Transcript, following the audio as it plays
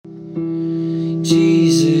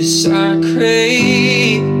Jesus, I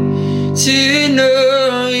crave to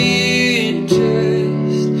know you,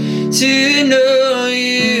 just to know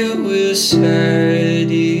you will satisfy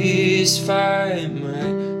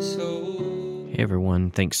my soul. Hey everyone,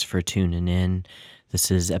 thanks for tuning in. This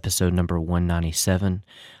is episode number 197.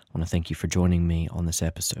 I want to thank you for joining me on this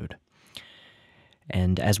episode.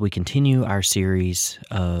 And as we continue our series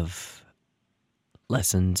of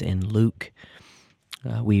lessons in Luke,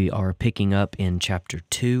 we are picking up in chapter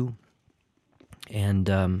 2.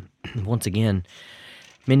 And once again,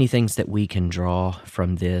 many things that we can draw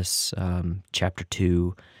from this. Chapter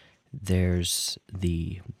 2, there's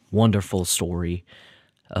the wonderful story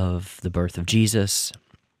of the birth of Jesus,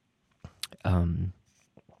 the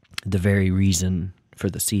very reason for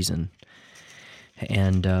the season.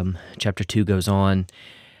 And chapter 2 goes on.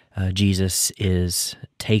 Jesus is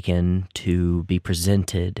taken to be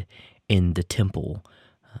presented in the temple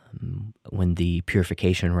when the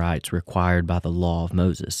purification rites required by the law of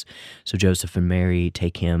Moses. So Joseph and Mary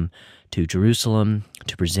take him to Jerusalem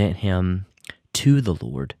to present him to the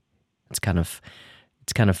Lord. It's kind of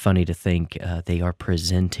funny to think they are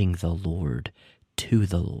presenting the Lord to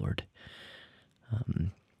the Lord.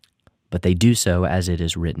 But they do so as it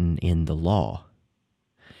is written in the law.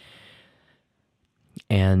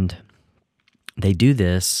 And they do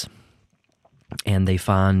this, and they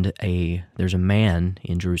find there's a man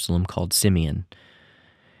in Jerusalem called Simeon,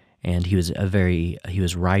 and he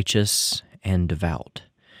was righteous and devout.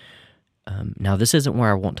 Now, this isn't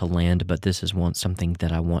where I want to land, but this is something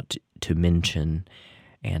that I want to mention,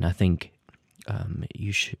 and I think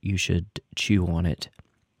you should chew on it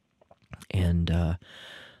and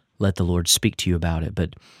let the Lord speak to you about it.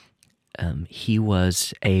 But he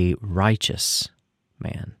was a righteous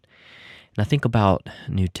man. And I think about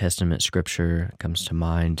New Testament scripture comes to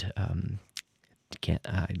mind.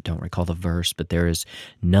 I don't recall the verse, but there is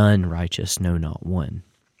none righteous, no, not one.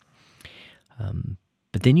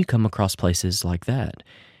 But then you come across places like that.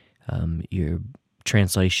 Your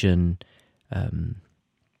translation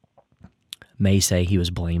may say he was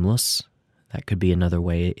blameless. That could be another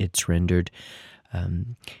way it's rendered.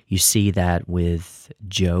 You see that with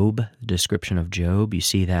Job, the description of Job. You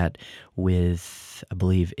see that with, I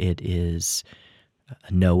believe it is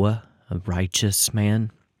Noah, a righteous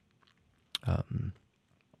man.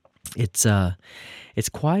 It's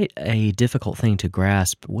quite a difficult thing to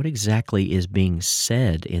grasp. What exactly is being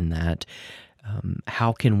said in that?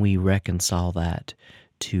 How can we reconcile that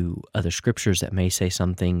to other scriptures that may say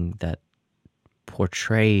something that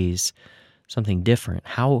portrays something different?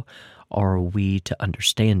 How are we to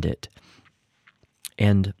understand it?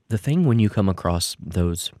 And the thing when you come across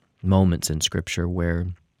those moments in Scripture where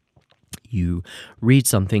you read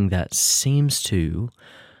something that seems to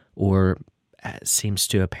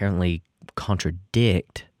apparently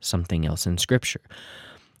contradict something else in Scripture,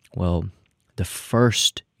 well,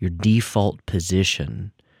 your default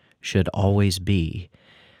position should always be,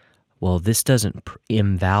 well, this doesn't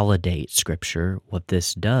invalidate Scripture. What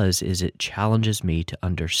this does is it challenges me to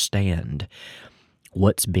understand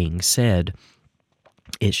what's being said.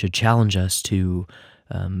 It should challenge us to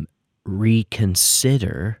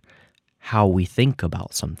reconsider how we think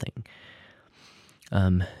about something.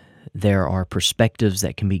 There are perspectives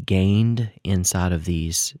that can be gained inside of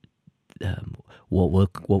these,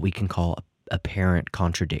 what we can call apparent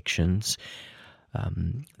contradictions.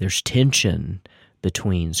 There's tension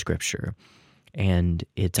between Scripture, and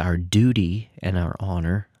it's our duty and our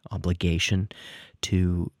obligation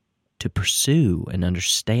to pursue and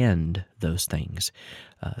understand those things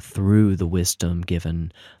through the wisdom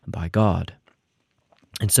given by God.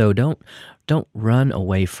 And so don't run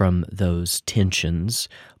away from those tensions,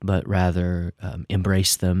 but rather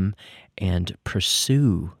embrace them and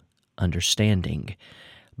pursue understanding.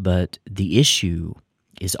 But the issue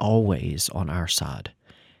is always on our side.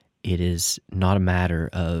 It is not a matter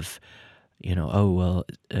of,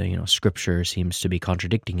 Scripture seems to be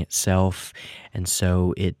contradicting itself, and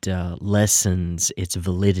so it lessens its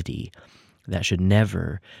validity. That should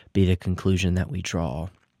never be the conclusion that we draw.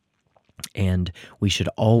 And we should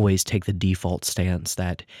always take the default stance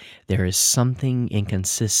that there is something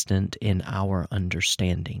inconsistent in our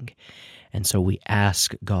understanding. And so we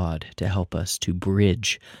ask God to help us to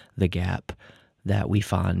bridge the gap that we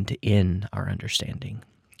find in our understanding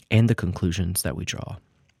and the conclusions that we draw.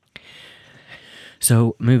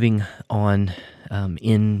 So moving on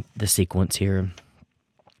in the sequence here,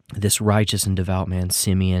 this righteous and devout man,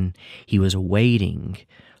 Simeon, he was waiting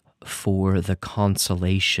for the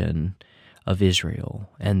consolation of Israel,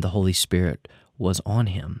 and the Holy Spirit was on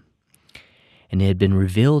him. And it had been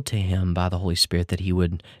revealed to him by the Holy Spirit that he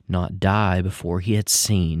would not die before he had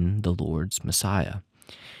seen the Lord's Messiah.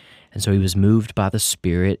 And so he was moved by the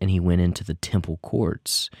Spirit, and he went into the temple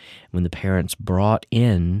courts. When the parents brought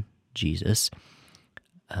in Jesus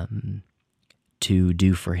to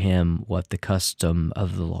do for him what the custom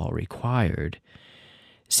of the law required,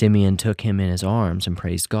 Simeon took him in his arms and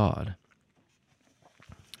praised God.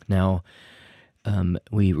 Now,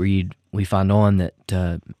 we find on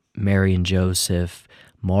that Mary and Joseph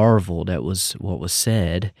marveled at what was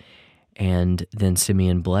said, and then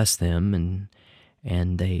Simeon blessed them,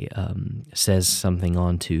 and they says something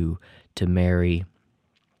on to Mary.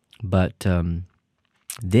 But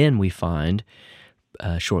then we find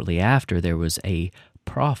shortly after there was a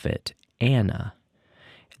prophet, Anna,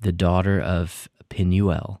 the daughter of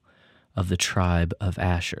Penuel of the tribe of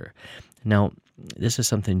Asher. Now, this is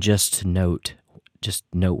something just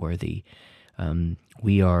noteworthy.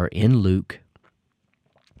 We are in Luke.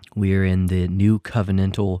 We are in the new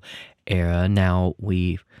covenantal era. Now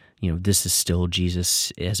this is still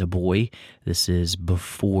Jesus as a boy. This is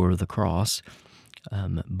before the cross,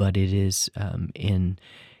 but it is in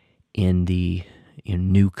the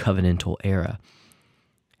new covenantal era,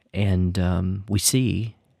 and we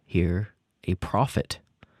see here a prophet,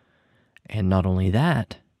 and not only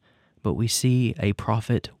that, but we see a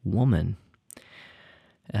prophet woman.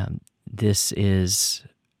 This is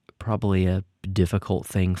probably a difficult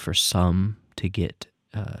thing for some to get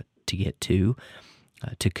to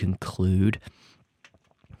conclude,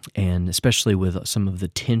 and especially with some of the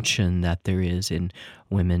tension that there is in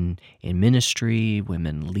women in ministry,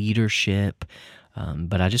 women leadership.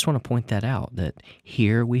 But I just want to point that out, that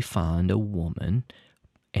here we find a woman,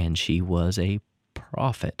 and she was a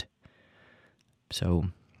prophet. So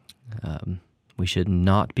we should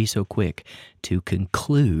not be so quick to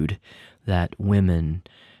conclude that women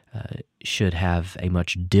should have a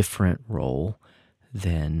much different role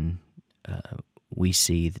than we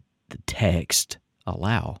see the text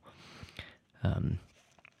allow.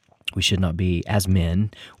 We should not be, as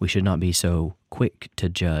men, we should not be so quick to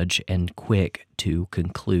judge and quick to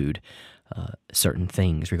conclude certain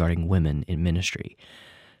things regarding women in ministry.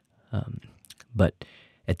 But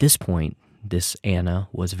at this point, this Anna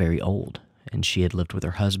was very old, and she had lived with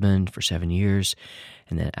her husband for 7 years,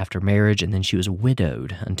 and then after marriage, and then she was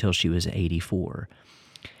widowed until she was 84.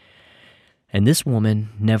 And this woman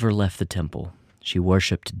never left the temple. She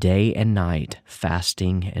worshiped day and night,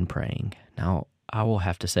 fasting and praying. Now, I will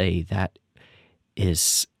have to say that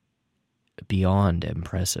is beyond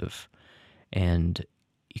impressive. And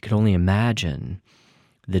you can only imagine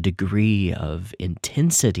the degree of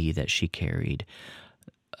intensity that she carried.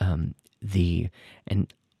 And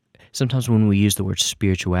sometimes when we use the word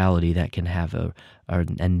spirituality, that can have a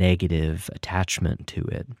negative attachment to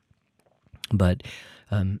it. But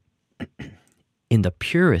in the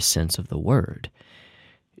purest sense of the word,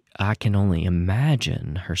 I can only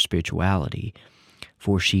imagine her spirituality,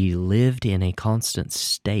 for she lived in a constant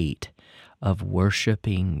state of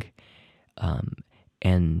worshiping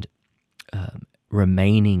and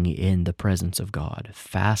remaining in the presence of God,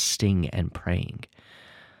 fasting and praying.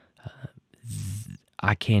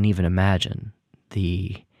 I can't even imagine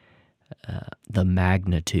the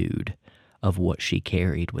magnitude of what she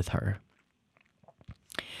carried with her.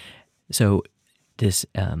 So this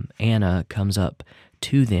Anna comes up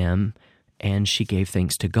to them, and she gave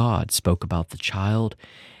thanks to God, spoke about the child,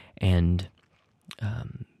 and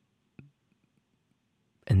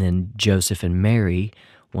then Joseph and Mary,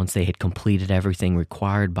 once they had completed everything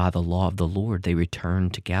required by the law of the Lord, they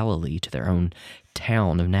returned to Galilee, to their own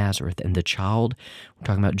town of Nazareth. And the child, we're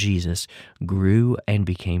talking about Jesus, grew and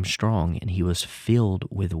became strong, and he was filled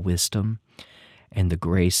with wisdom, and the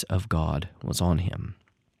grace of God was on him.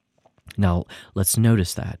 Now, let's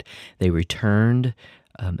notice that. They returned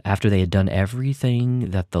after they had done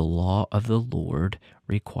everything that the law of the Lord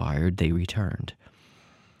required. They returned.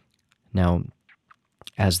 Now,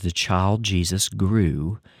 as the child Jesus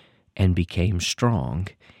grew and became strong,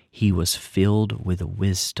 he was filled with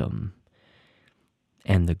wisdom,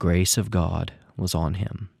 and the grace of God was on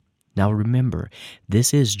him. Now remember,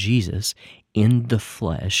 this is Jesus in the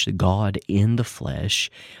flesh, God in the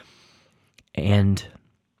flesh, and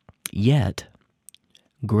yet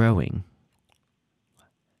growing,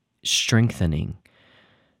 strengthening,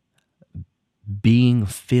 being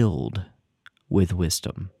filled with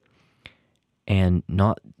wisdom. And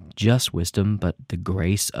not just wisdom, but the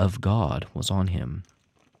grace of God was on him.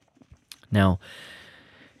 Now,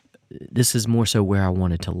 this is more so where I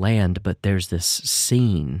wanted to land, but there's this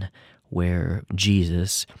scene where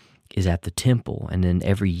Jesus is at the temple. And then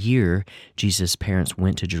every year, Jesus' parents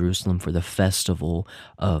went to Jerusalem for the festival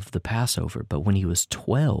of the Passover. But when he was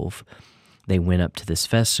 12, they went up to this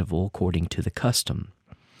festival according to the custom.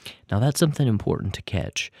 Now, that's something important to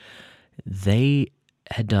catch. They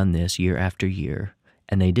had done this year after year,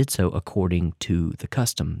 and they did so according to the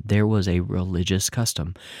custom. There was a religious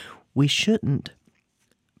custom. We shouldn't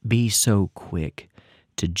be so quick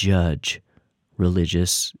to judge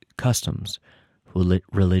religious customs,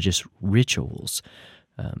 religious rituals.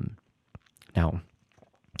 Now,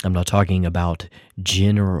 I'm not talking about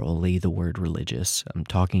generally the word religious. I'm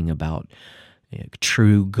talking about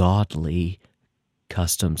true godly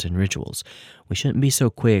customs and rituals. We shouldn't be so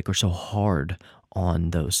quick or so hard on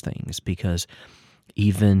those things, because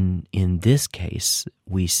even in this case,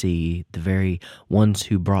 we see the very ones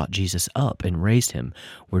who brought Jesus up and raised him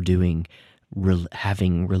were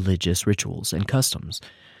having religious rituals and customs.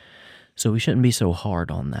 So we shouldn't be so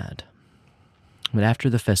hard on that. But after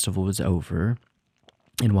the festival was over,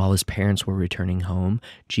 and while his parents were returning home,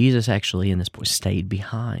 Jesus actually, in this point, stayed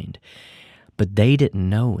behind. But they didn't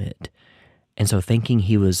know it. And so thinking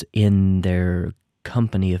he was in their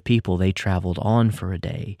company of people, they traveled on for a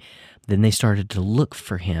day. Then they started to look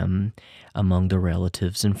for him among the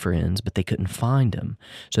relatives and friends, but they couldn't find him.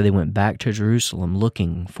 So they went back to Jerusalem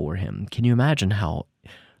looking for him. Can you imagine how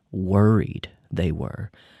worried they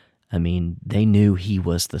were? I mean, they knew he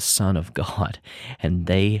was the Son of God, and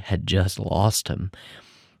they had just lost him.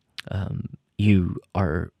 You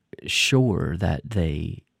are sure that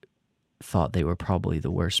they thought they were probably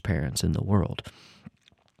the worst parents in the world.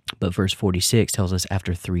 But verse 46 tells us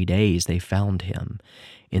after 3 days they found him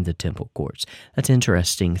in the temple courts. That's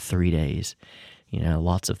interesting, 3 days.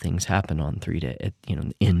 Lots of things happen on 3 days,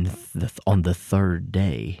 on the third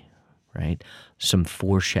day, right? Some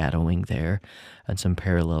foreshadowing there and some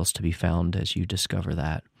parallels to be found as you discover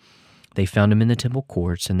that. They found him in the temple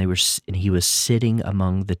courts, and he was sitting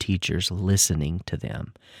among the teachers, listening to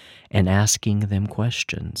them and asking them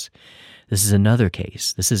questions. This is another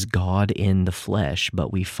case. This is God in the flesh,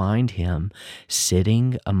 but we find him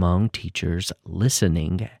sitting among teachers,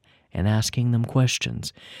 listening and asking them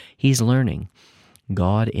questions. He's learning.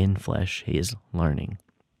 God in flesh, he is learning.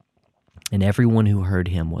 And everyone who heard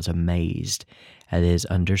him was amazed at his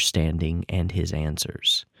understanding and his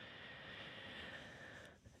answers.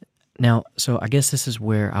 Now, so I guess this is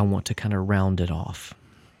where I want to kind of round it off.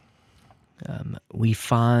 We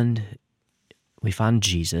find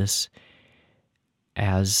Jesus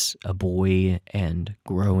as a boy and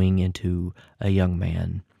growing into a young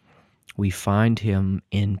man. We find him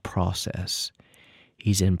in process.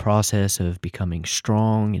 He's in process of becoming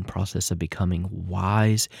strong, in process of becoming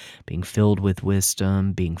wise, being filled with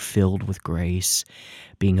wisdom, being filled with grace,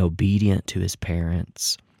 being obedient to his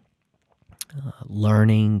parents,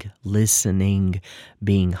 learning, listening,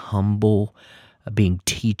 being humble, being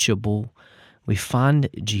teachable. We find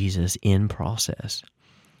Jesus in process.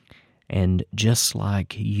 And just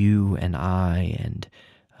like you and I and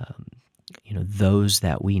those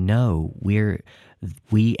that we know,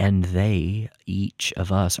 we and they, each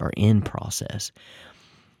of us, are in process.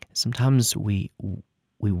 Sometimes we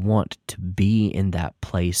want to be in that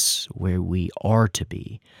place where we are to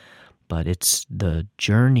be, but it's the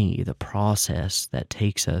journey, the process that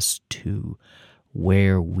takes us to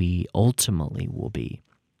where we ultimately will be.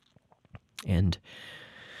 And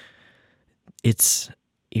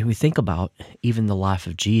we think about even the life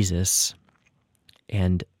of Jesus,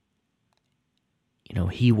 and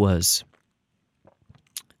he was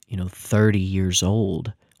 30 years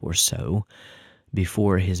old or so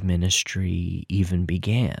before his ministry even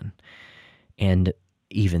began. And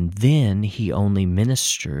even then, he only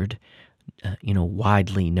ministered,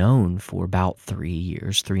 widely known for about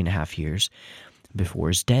 3.5 years before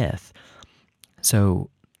his death. So,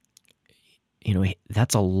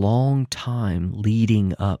 that's a long time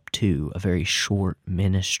leading up to a very short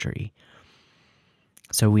ministry.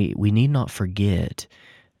 So we need not forget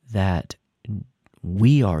that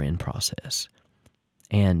we are in process,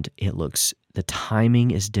 and the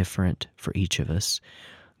timing is different for each of us.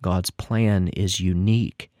 God's plan is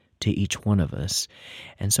unique to each one of us.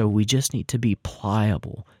 And so we just need to be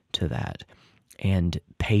pliable to that and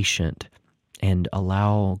patient and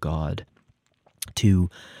allow God to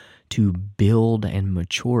build and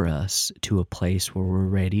mature us to a place where we're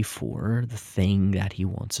ready for the thing that he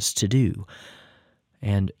wants us to do.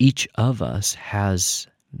 And each of us has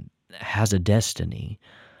a destiny.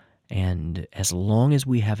 And as long as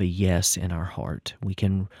we have a yes in our heart, we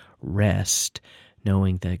can rest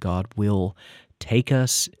knowing that God will take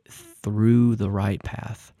us through the right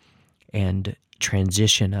path and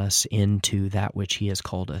transition us into that which He has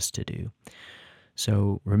called us to do.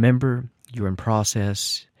 So remember, you're in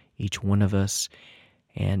process, each one of us,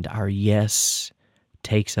 and our yes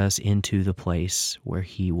takes us into the place where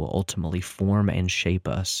He will ultimately form and shape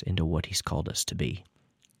us into what He's called us to be.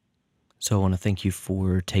 So I want to thank you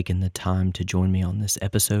for taking the time to join me on this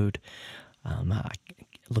episode.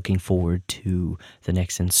 Looking forward to the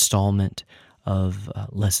next installment of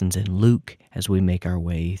Lessons in Luke as we make our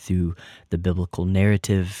way through the biblical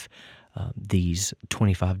narrative these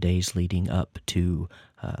 25 days leading up to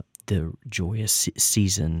the joyous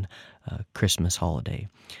season, Christmas holiday.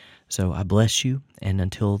 So I bless you, and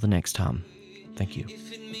until the next time, thank you.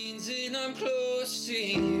 If it means that I'm close to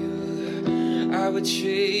you, I would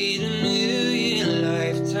trade 1,000,000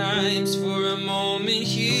 lifetimes for